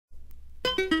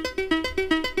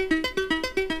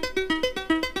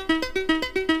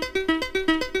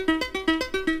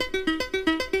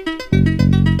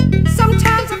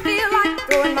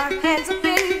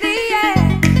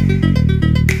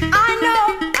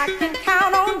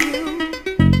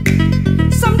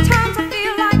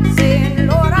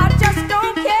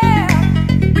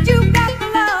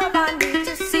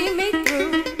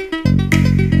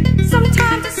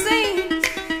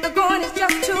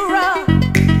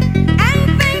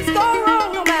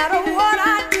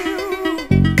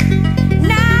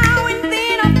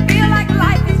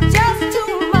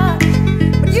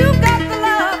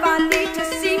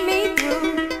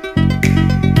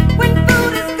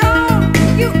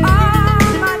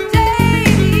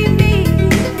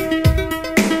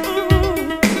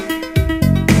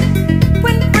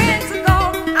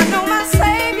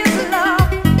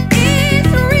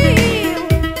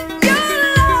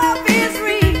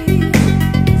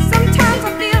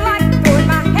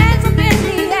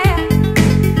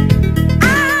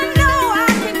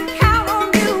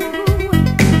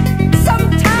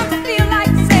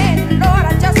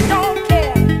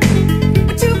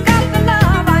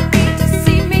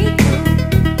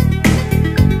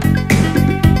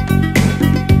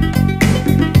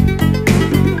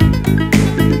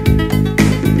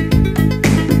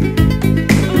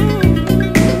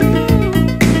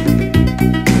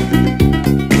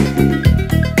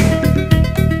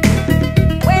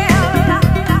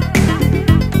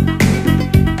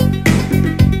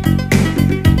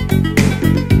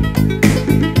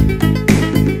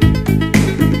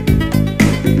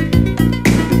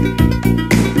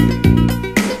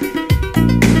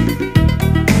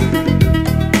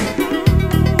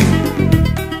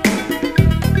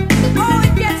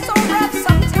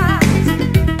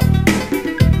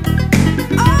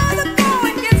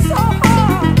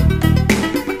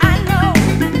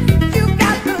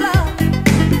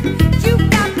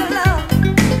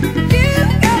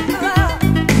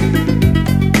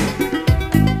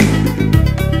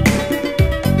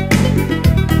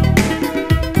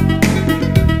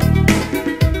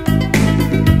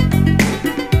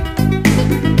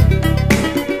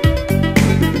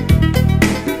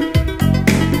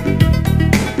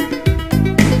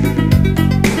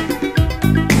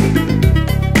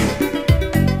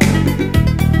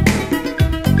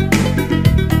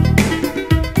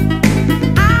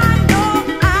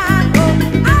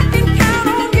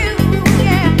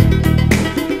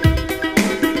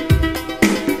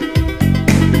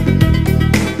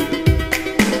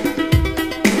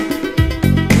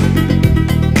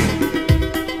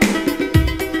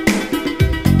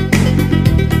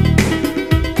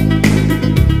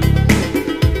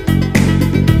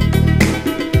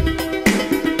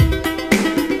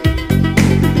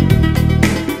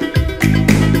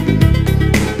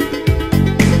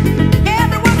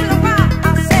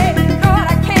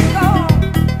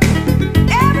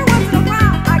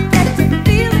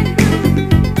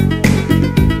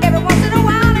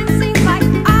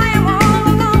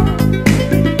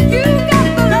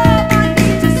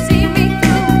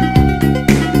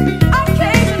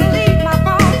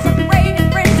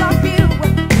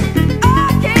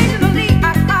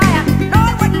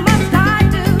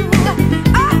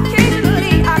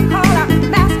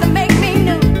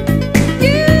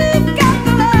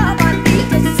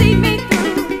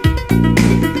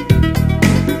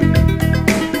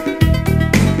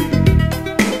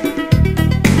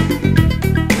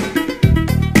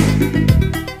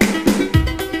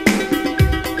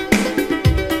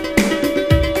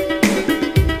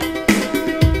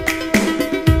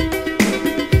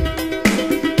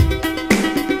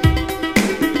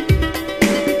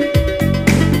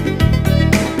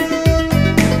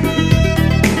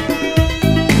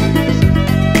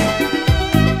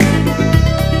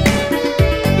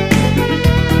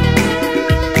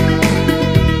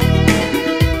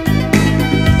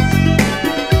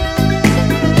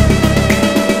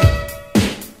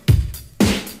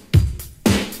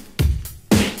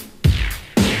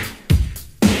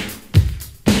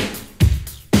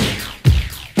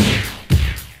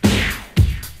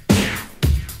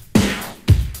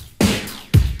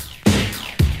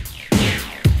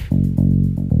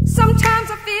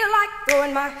like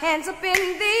throwing my hands up in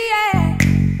the air.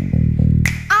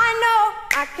 I know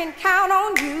I can count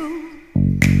on you.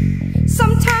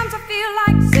 Sometimes I feel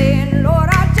like saying, Lord,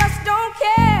 I just don't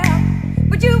care.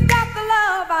 But you've got the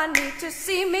love I need to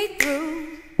see me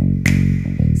through.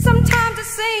 Sometimes it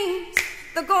seems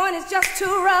the going is just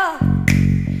too rough,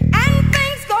 and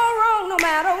things go wrong no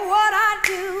matter what I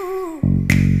do.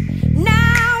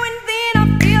 Now and then I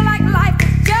feel like life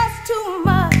is just too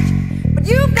much, but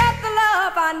you've got the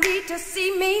love I need to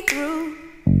see me through.